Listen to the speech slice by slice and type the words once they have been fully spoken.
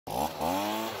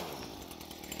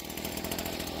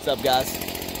What's up, guys?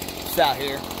 Just out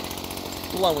here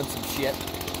blowing some shit. You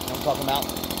know what I'm talking about?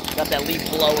 Got that leaf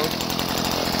blower.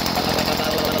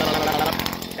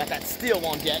 Got that steel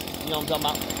on deck. You know what I'm talking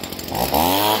about?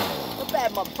 Not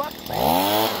bad, motherfucker.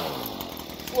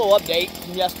 Just a little update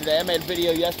from yesterday. I made a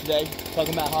video yesterday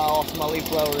talking about how awesome my leaf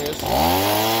blower is.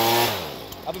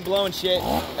 I've been blowing shit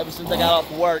ever since I got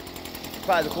off of work. It's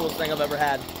probably the coolest thing I've ever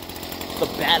had. The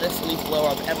baddest leaf blower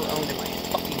I've ever owned in my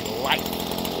fucking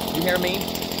life. You hear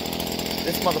me?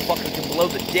 This motherfucker can blow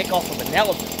the dick off of an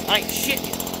elephant. I ain't shitting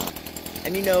you.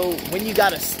 And you know, when you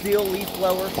got a steel leaf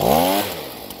blower,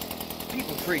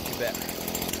 people treat you better.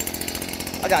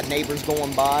 I got neighbors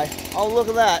going by. Oh, look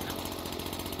at that.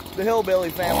 The hillbilly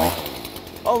family.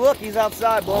 Oh, look, he's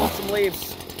outside blowing some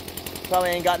leaves. Probably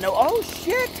ain't got no... Oh,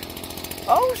 shit.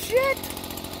 Oh, shit.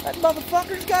 That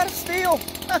motherfucker's got a steel.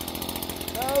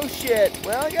 Oh, shit.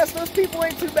 Well, I guess those people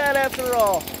ain't too bad after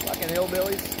all. Fucking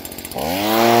hillbillies.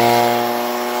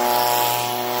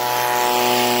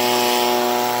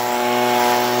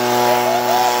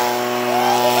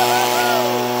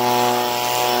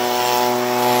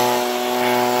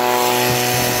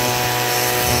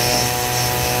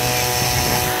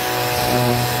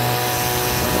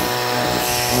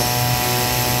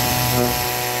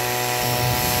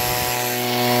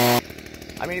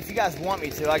 I mean, if you guys want me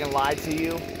to, I can lie to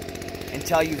you and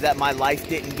tell you that my life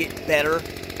didn't get better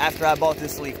after I bought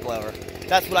this leaf blower.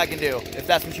 That's what I can do. If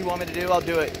that's what you want me to do, I'll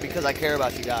do it because I care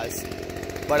about you guys.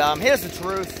 But here's the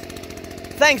truth.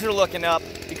 Things are looking up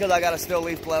because I got a steel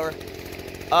leaf blower.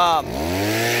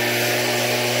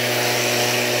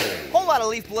 Whole lot of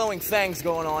leaf blowing things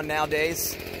going on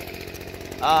nowadays.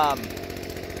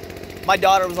 My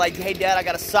daughter was like, "Hey, Dad, I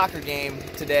got a soccer game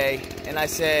today." And I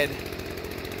said,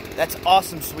 "That's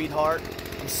awesome, sweetheart.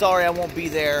 I'm sorry I won't be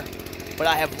there, but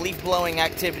I have leaf blowing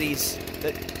activities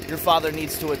that your father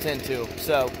needs to attend to.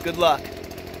 So, good luck.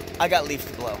 I got leaves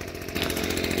to blow."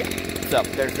 Yeah, so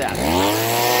there's that.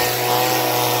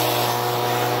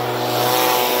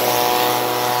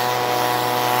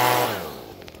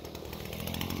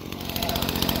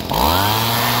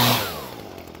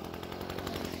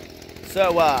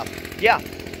 So, yeah,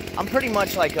 I'm pretty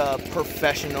much like a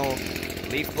professional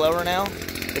leaf blower now.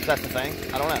 If that's a thing.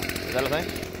 I don't know. Is that a thing?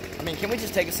 I mean, can we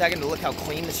just take a second to look how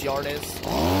clean this yard is?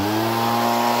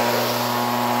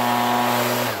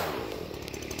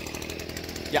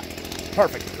 Yeah.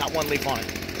 Perfect. Not one leaf on it.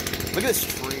 Look at this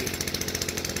tree.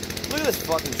 Look at this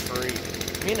fucking tree.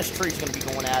 Me and this tree's gonna be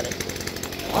going at it.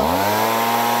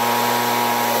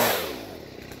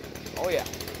 Oh yeah.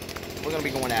 We're gonna be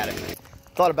going at it.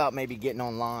 Thought about maybe getting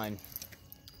online.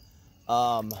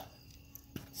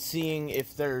 Seeing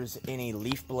if there's any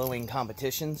leaf blowing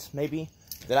competitions maybe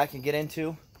that I can get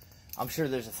into. I'm sure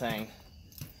there's a thing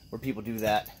where people do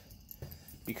that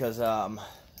because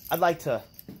I'd like to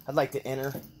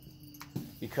enter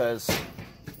because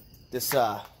this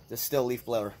steel leaf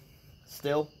blower,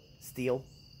 steel,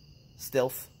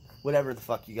 stealth, whatever the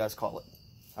fuck you guys call it.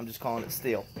 I'm just calling it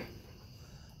steel.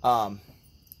 I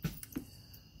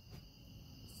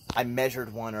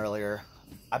measured one earlier.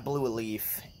 I blew a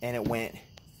leaf and it went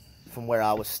from where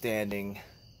I was standing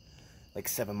like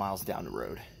 7 miles down the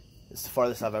road. It's the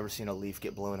farthest I've ever seen a leaf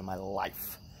get blown in my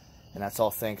life. And that's all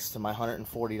thanks to my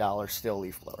 $140 steel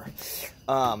leaf blower.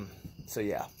 So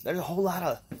yeah, there's a whole lot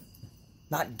of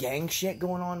not gang shit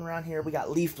going on around here. We got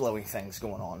leaf blowing things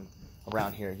going on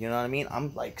around here. You know what I mean?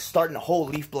 I'm like starting a whole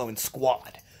leaf blowing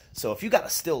squad. So if you got a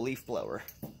steel leaf blower,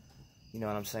 you know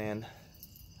what I'm saying?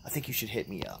 I think you should hit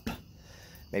me up.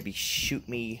 Maybe shoot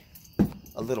me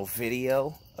a little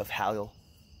video of how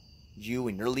you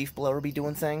and your leaf blower be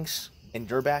doing things in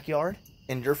your backyard,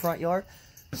 in your front yard.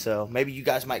 So maybe you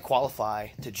guys might qualify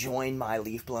to join my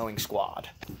leaf blowing squad.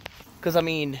 Because I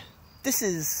mean, this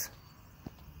is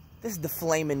the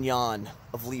filet mignon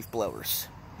of leaf blowers.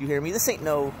 You hear me? This ain't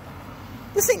no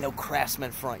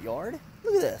Craftsman front yard.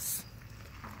 Look at this.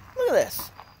 Look at this.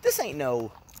 This ain't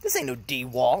no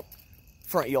DeWalt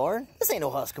front yard. This ain't no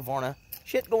Husqvarna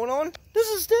shit going on. This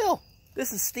is steel.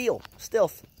 This is steel.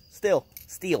 Stealth. Still.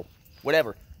 Steel.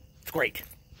 Whatever. It's great.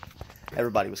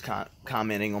 Everybody was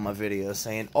commenting on my video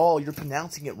saying, "Oh, you're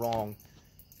pronouncing it wrong.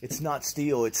 It's not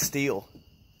steel, it's steel."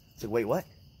 I said, "Wait, what?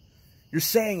 You're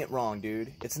saying it wrong,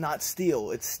 dude. It's not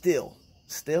steel, it's still."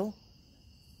 Still?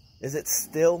 Is it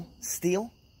still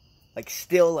steel? Like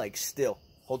still, like still.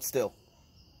 Hold still.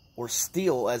 Or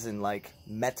steel as in like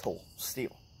metal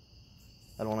steel.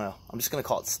 I don't know. I'm just going to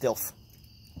call it stealth.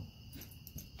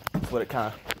 That's what it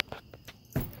kind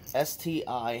of...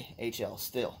 S-T-I-H-L,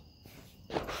 still.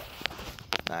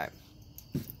 Alright.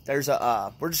 There's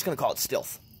a, we're just going to call it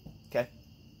stealth. Okay?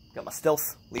 Got my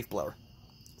stealth leaf blower.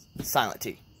 silent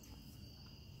T.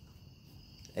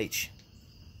 H.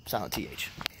 Silent TH.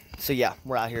 So yeah,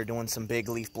 we're out here doing some big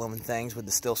leaf blowing things with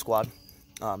the Stihl Squad.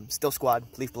 Stihl Squad,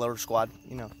 leaf blower squad,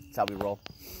 you know, that's how we roll.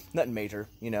 Nothing major,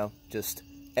 you know, just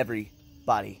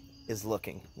everybody is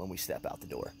looking when we step out the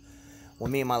door.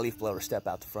 When me and my leaf blower step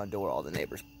out the front door, all the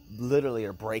neighbors literally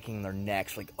are breaking their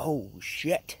necks like, oh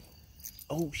shit,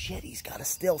 he's got a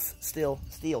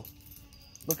Stihl.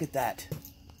 Look at that.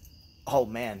 Oh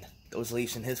man, those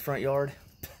leaves in his front yard,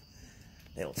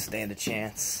 they don't stand a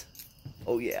chance.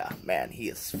 Oh yeah, man, he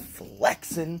is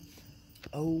flexing.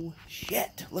 Oh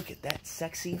shit, look at that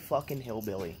sexy fucking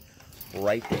hillbilly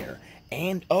right there.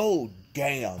 And oh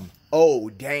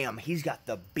damn, he's got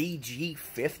the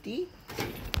BG50.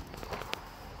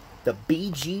 The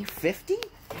BG50?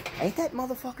 Ain't that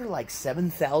motherfucker like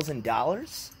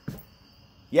 $7,000?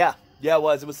 Yeah, it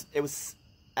was. It was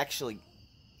actually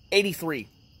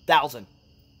 $83,000.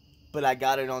 But I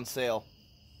got it on sale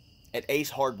at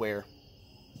Ace Hardware.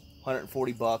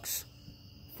 $140,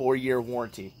 4-year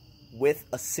warranty with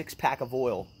a 6-pack of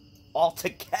oil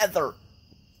altogether.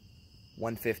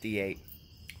 $158.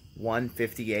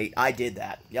 I did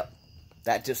that. Yep,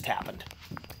 that just happened.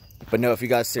 But no, if you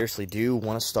guys seriously do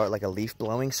want to start like a leaf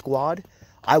blowing squad,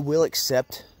 I will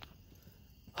accept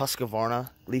Husqvarna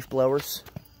leaf blowers.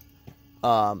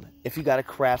 If you got a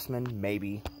Craftsman,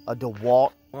 maybe a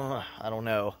DeWalt. I don't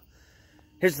know.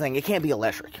 Here's the thing: it can't be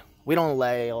electric. We don't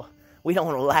allow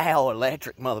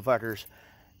electric motherfuckers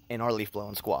in our leaf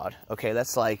blowing squad. Okay,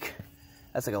 that's like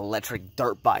electric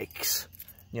dirt bikes.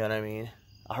 You know what I mean?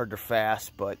 I heard they're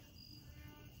fast, but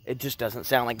it just doesn't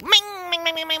sound like ming, ming,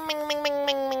 ming, ming, ming, ming, ming, ming,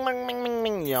 ming, ming, ming, ming,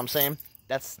 ming. You know what I'm saying?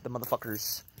 That's the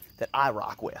motherfuckers that I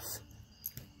rock with.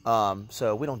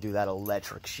 So we don't do that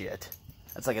electric shit.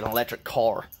 That's like an electric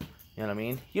car. You know what I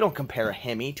mean? You don't compare a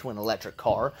Hemi to an electric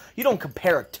car. You don't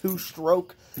compare a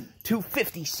 2-stroke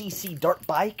 250cc dirt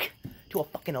bike to a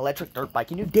fucking electric dirt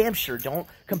bike. And you damn sure don't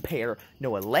compare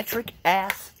no electric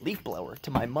ass leaf blower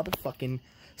to my motherfucking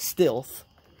Stihl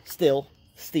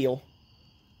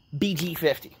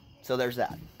BG50. So there's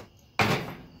that.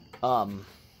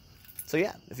 So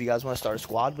yeah, if you guys want to start a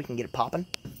squad, we can get it popping.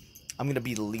 I'm gonna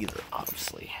be the leader,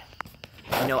 obviously.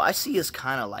 You know, I see us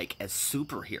kind of like as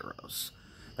superheroes.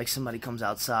 Like somebody comes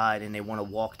outside and they want to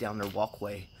walk down their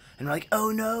walkway, and they're like,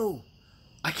 oh no,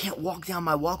 I can't walk down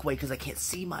my walkway because I can't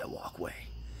see my walkway.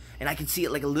 And I can see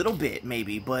it like a little bit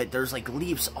maybe, but there's like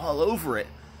leaves all over it.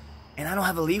 And I don't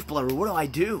have a leaf blower.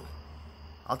 What do?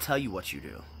 I'll tell you what you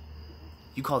do.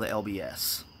 You call the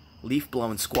LBS, Leaf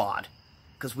Blowing Squad,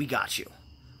 because we got you.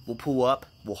 We'll pull up,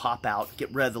 we'll hop out,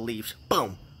 get rid of the leaves,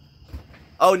 boom.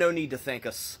 Oh, no need to thank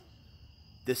us.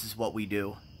 This is what we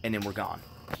do, and then we're gone.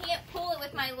 Can't pull it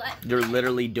with my left. You're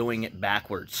literally doing it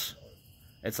backwards.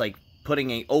 It's like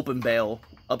putting an open bale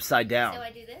upside down. So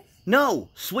I do this? No,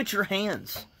 switch your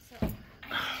hands. So I do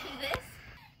this?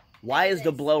 Why is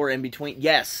the blower in between?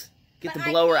 Yes, get the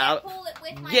blower out. Pull it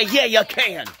with my Yeah, you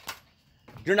can.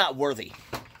 You're not worthy.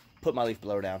 Put my leaf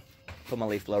blower down. Put my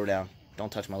leaf blower down.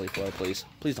 Don't touch my leaf blower, please.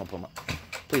 Please don't put my...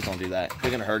 Please don't do that.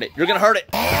 You're gonna hurt it. You're gonna hurt it.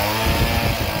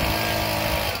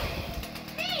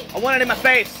 I want it in my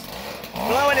face.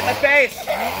 Blow it in my face.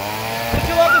 Don't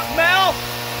you love the smell?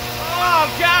 Oh,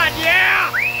 God,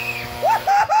 yeah!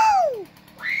 Woo-hoo-hoo!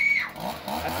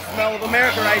 That's the smell of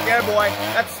America right there, boy.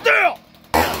 That's Stihl!